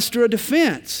to muster a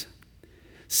defense.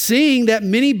 Seeing that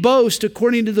many boast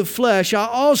according to the flesh, I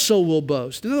also will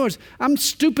boast. In other words, I'm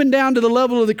stooping down to the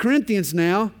level of the Corinthians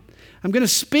now. I'm going to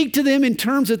speak to them in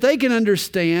terms that they can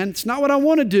understand. It's not what I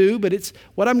want to do, but it's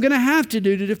what I'm going to have to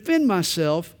do to defend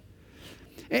myself.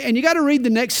 And you got to read the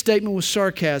next statement with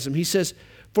sarcasm. He says,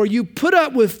 for you put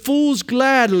up with fools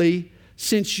gladly,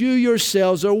 since you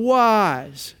yourselves are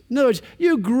wise. In other words,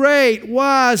 you great,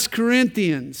 wise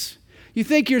Corinthians. You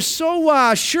think you're so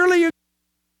wise. Surely you're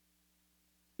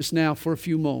now for a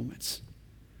few moments.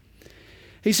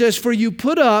 He says, for you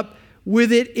put up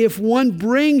with it if one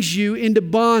brings you into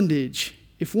bondage,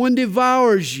 if one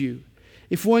devours you,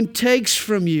 if one takes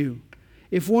from you,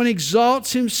 if one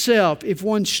exalts himself, if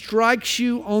one strikes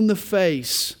you on the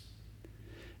face.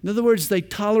 In other words, they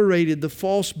tolerated the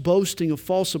false boasting of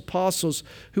false apostles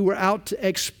who were out to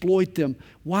exploit them.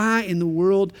 Why in the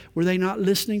world were they not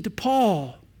listening to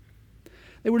Paul?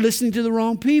 They were listening to the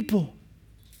wrong people.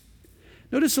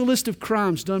 Notice the list of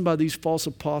crimes done by these false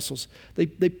apostles. They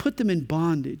put them in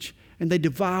bondage, and they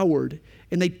devoured,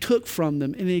 and they took from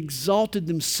them, and they exalted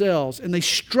themselves, and they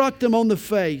struck them on the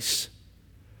face.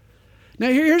 Now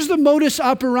here's the modus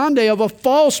operandi of a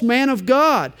false man of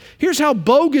God. Here's how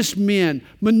bogus men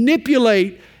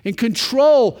manipulate and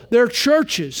control their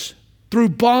churches through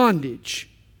bondage.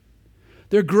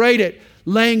 They're great at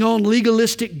laying on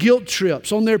legalistic guilt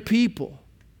trips on their people.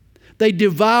 They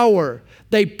devour.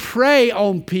 They prey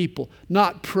on people,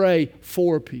 not pray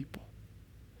for people.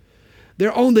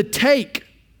 They're on the take.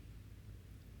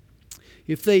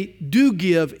 If they do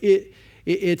give,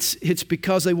 it's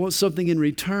because they want something in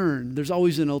return. There's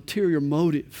always an ulterior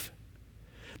motive.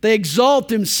 They exalt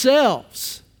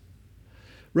themselves.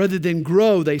 Rather than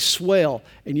grow, they swell.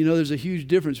 And you know there's a huge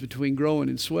difference between growing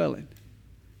and swelling.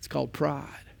 It's called pride.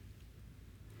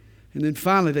 And then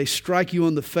finally, they strike you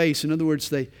on the face. In other words,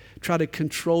 they try to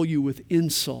control you with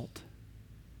insult.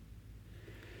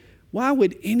 Why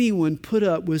would anyone put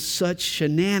up with such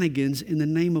shenanigans in the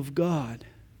name of God?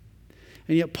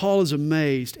 And yet Paul is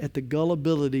amazed at the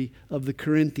gullibility of the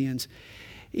Corinthians.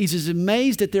 He's as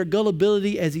amazed at their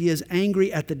gullibility as he is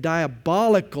angry at the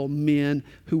diabolical men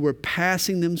who were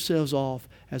passing themselves off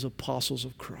as apostles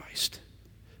of Christ.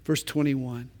 Verse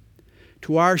 21,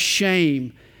 to our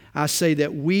shame, I say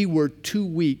that we were too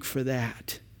weak for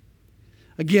that.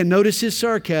 Again, notice his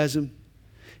sarcasm.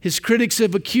 His critics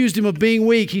have accused him of being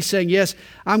weak. He's saying, yes,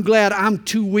 I'm glad I'm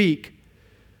too weak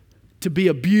to be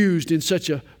abused in such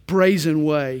a brazen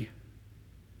way,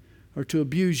 or to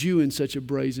abuse you in such a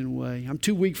brazen way. I'm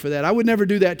too weak for that. I would never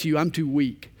do that to you. I'm too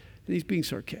weak. And he's being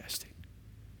sarcastic.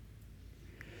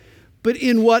 But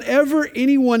in whatever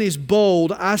anyone is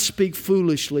bold, I speak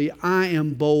foolishly. I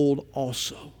am bold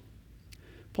also.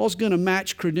 Paul's going to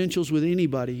match credentials with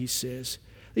anybody, he says.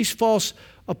 These false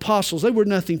apostles, they were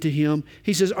nothing to him.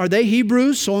 He says, are they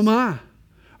Hebrews? So am I.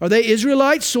 Are they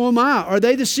Israelites? So am I. Are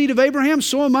they the seed of Abraham?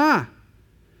 So am I.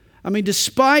 I mean,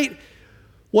 despite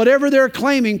whatever they're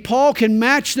claiming, Paul can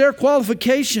match their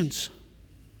qualifications.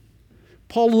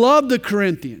 Paul loved the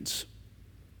Corinthians.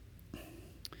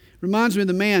 Reminds me of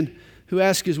the man who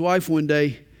asked his wife one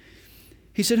day,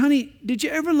 he said, honey, did you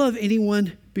ever love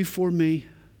anyone before me?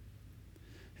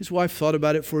 His wife thought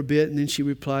about it for a bit, and then she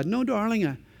replied, no,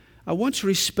 darling, I once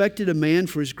respected a man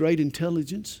for his great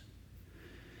intelligence.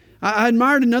 I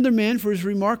admired another man for his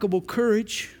remarkable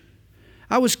courage.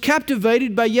 I was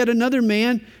captivated by yet another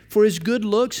man for his good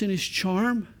looks and his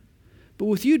charm. But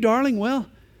with you, darling, well,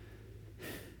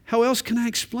 how else can I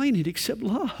explain it except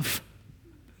love?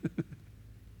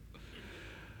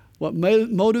 What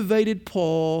motivated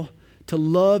Paul to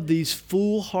love these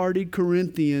foolhardy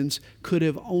Corinthians could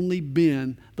have only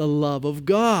been the love of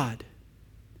God.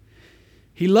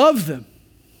 He loved them.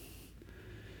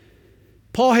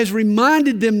 Paul has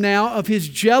reminded them now of his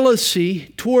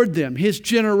jealousy toward them, his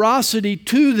generosity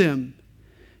to them.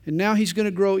 And now he's going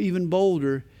to grow even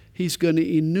bolder. He's going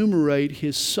to enumerate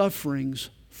his sufferings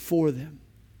for them.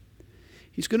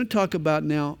 He's going to talk about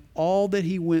now all that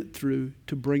he went through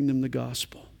to bring them the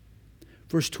gospel.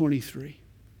 Verse 23.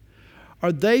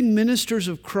 Are they ministers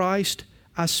of Christ?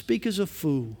 I speak as a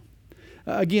fool.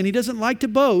 Again, he doesn't like to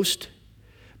boast,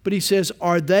 but he says,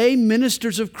 are they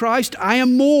ministers of Christ? I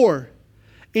am more.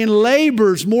 In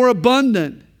labors more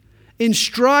abundant, in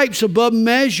stripes above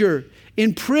measure,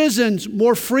 in prisons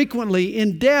more frequently,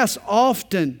 in deaths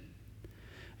often.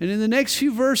 And in the next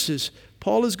few verses,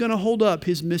 Paul is going to hold up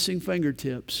his missing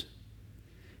fingertips.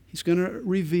 He's going to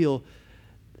reveal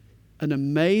an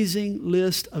amazing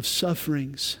list of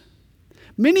sufferings,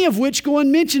 many of which go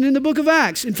unmentioned in the book of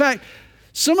Acts. In fact,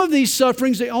 some of these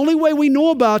sufferings, the only way we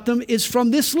know about them is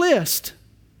from this list.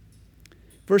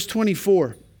 Verse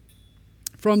 24.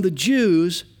 From the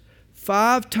Jews,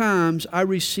 5 times I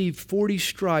received 40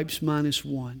 stripes minus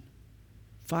 1.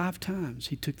 5 times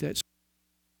he took that.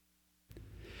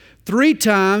 3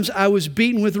 times I was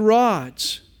beaten with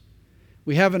rods.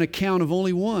 We have an account of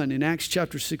only one in Acts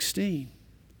chapter 16.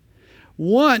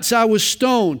 Once I was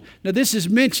stoned. Now this is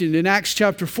mentioned in Acts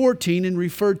chapter 14 and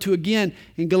referred to again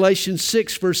in Galatians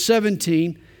 6 verse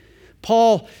 17.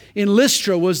 Paul in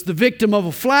Lystra was the victim of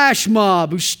a flash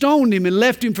mob who stoned him and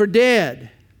left him for dead.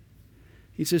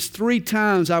 He says 3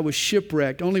 times I was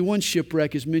shipwrecked. Only one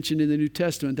shipwreck is mentioned in the New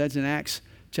Testament. That's in Acts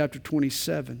chapter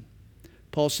 27.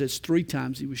 Paul says 3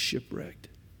 times he was shipwrecked.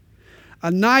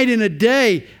 A night and a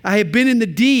day I have been in the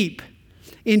deep,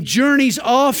 in journeys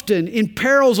often, in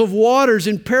perils of waters,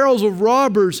 in perils of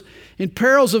robbers, in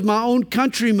perils of my own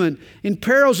countrymen, in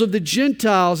perils of the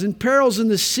Gentiles, in perils in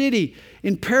the city,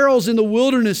 in perils in the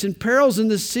wilderness, in perils in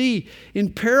the sea,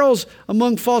 in perils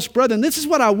among false brethren. This is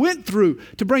what I went through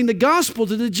to bring the gospel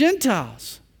to the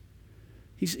Gentiles.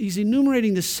 He's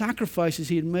enumerating the sacrifices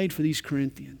he had made for these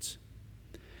Corinthians.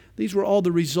 These were all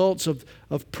the results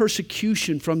of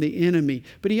persecution from the enemy.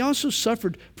 But he also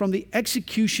suffered from the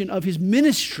execution of his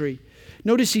ministry.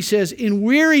 Notice he says, in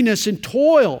weariness and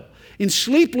toil, in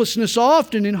sleeplessness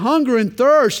often, in hunger and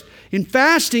thirst, in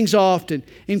fastings often,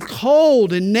 in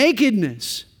cold and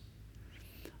nakedness.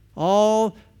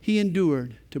 All he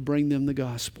endured to bring them the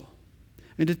gospel.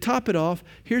 And to top it off,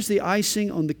 here's the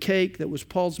icing on the cake that was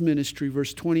Paul's ministry,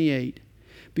 verse 28.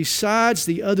 Besides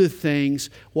the other things,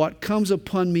 what comes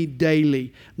upon me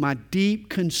daily, my deep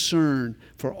concern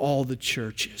for all the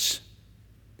churches.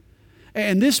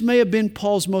 And this may have been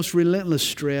Paul's most relentless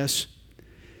stress.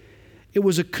 It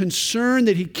was a concern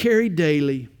that he carried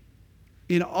daily.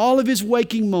 In all of his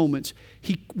waking moments,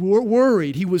 he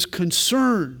worried, he was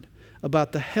concerned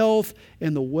about the health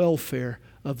and the welfare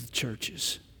of the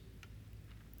churches.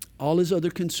 All his other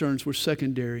concerns were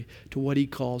secondary to what he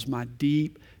calls my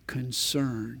deep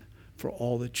concern for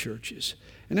all the churches.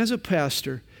 And as a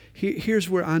pastor, here's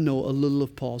where I know a little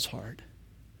of Paul's heart.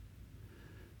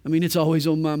 I mean, it's always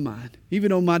on my mind.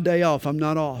 Even on my day off, I'm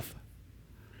not off.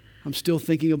 I'm still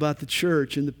thinking about the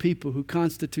church and the people who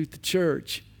constitute the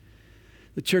church.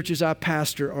 The churches I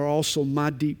pastor are also my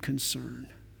deep concern.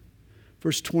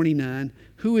 Verse 29,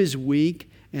 who is weak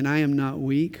and I am not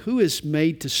weak? Who is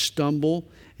made to stumble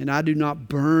and I do not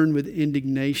burn with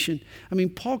indignation? I mean,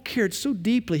 Paul cared so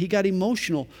deeply. He got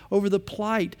emotional over the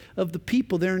plight of the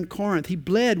people there in Corinth. He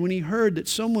bled when he heard that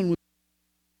someone was.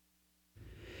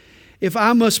 If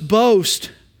I must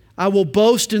boast, I will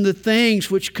boast in the things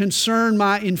which concern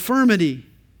my infirmity.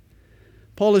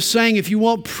 Paul is saying, if you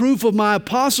want proof of my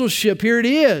apostleship, here it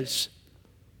is.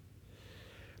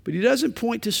 But he doesn't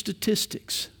point to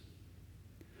statistics,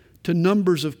 to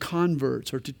numbers of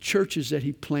converts, or to churches that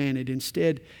he planted.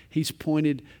 Instead, he's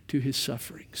pointed to his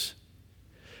sufferings.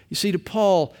 You see, to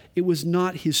Paul, it was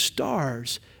not his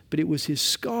stars, but it was his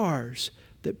scars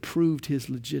that proved his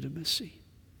legitimacy.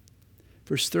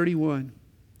 Verse 31,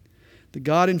 the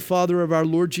God and Father of our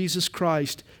Lord Jesus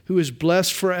Christ, who is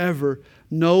blessed forever,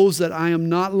 knows that I am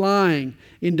not lying.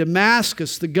 In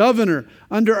Damascus, the governor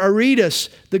under Aretas,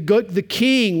 the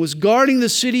king, was guarding the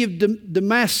city of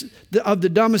the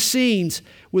Damascenes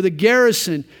with a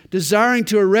garrison, desiring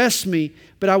to arrest me,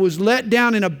 but I was let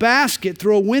down in a basket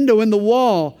through a window in the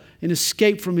wall and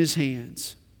escaped from his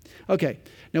hands. Okay,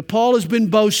 now Paul has been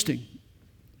boasting.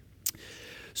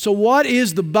 So what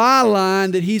is the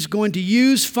byline that he's going to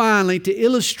use finally to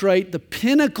illustrate the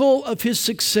pinnacle of his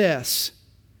success?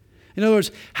 In other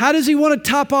words, how does he want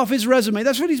to top off his resume?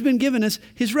 That's what he's been giving us,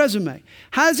 his resume.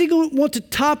 How does he want to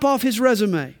top off his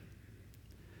resume?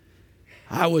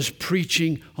 I was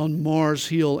preaching on Mars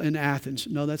Hill in Athens.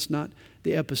 No, that's not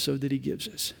the episode that he gives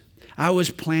us. I was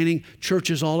planting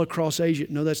churches all across Asia.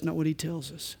 No, that's not what he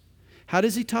tells us. How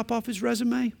does he top off his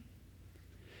resume?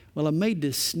 Well, I made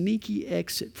this sneaky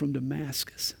exit from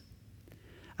Damascus.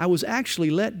 I was actually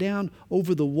let down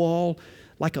over the wall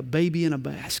like a baby in a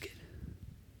basket.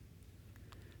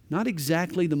 Not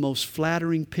exactly the most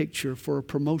flattering picture for a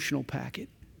promotional packet,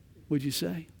 would you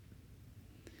say?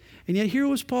 And yet here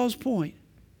was Paul's point.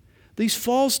 These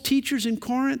false teachers in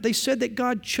Corinth, they said that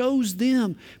God chose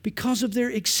them because of their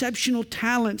exceptional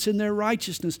talents and their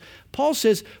righteousness. Paul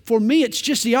says, for me, it's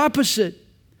just the opposite.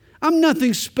 I'm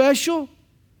nothing special.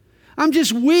 I'm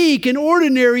just weak and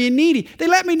ordinary and needy. They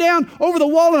let me down over the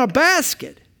wall in a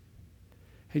basket.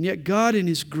 And yet God in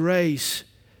His grace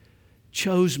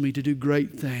chose me to do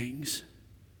great things.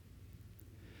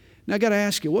 Now I got to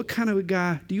ask you, what kind of a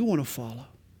guy do you want to follow?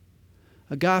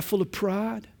 A guy full of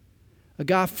pride? A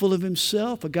guy full of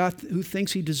himself? A guy who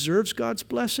thinks he deserves God's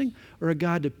blessing? Or a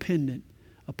guy dependent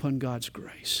upon God's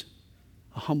grace?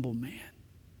 A humble man.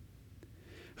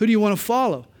 Who do you want to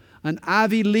follow? An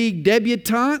Ivy League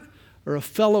debutante or a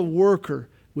fellow worker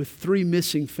with 3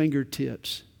 missing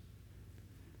fingertips?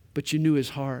 But you knew his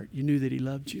heart. You knew that he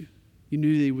loved you. You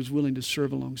knew that he was willing to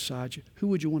serve alongside you. Who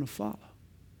would you want to follow?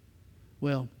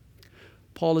 Well,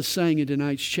 Paul is saying in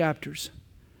tonight's chapters,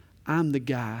 I'm the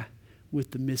guy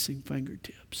with the missing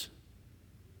fingertips.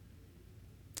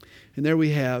 And there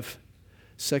we have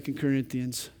 2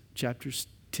 Corinthians chapters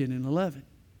 10 and 11.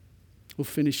 We'll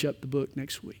finish up the book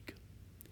next week.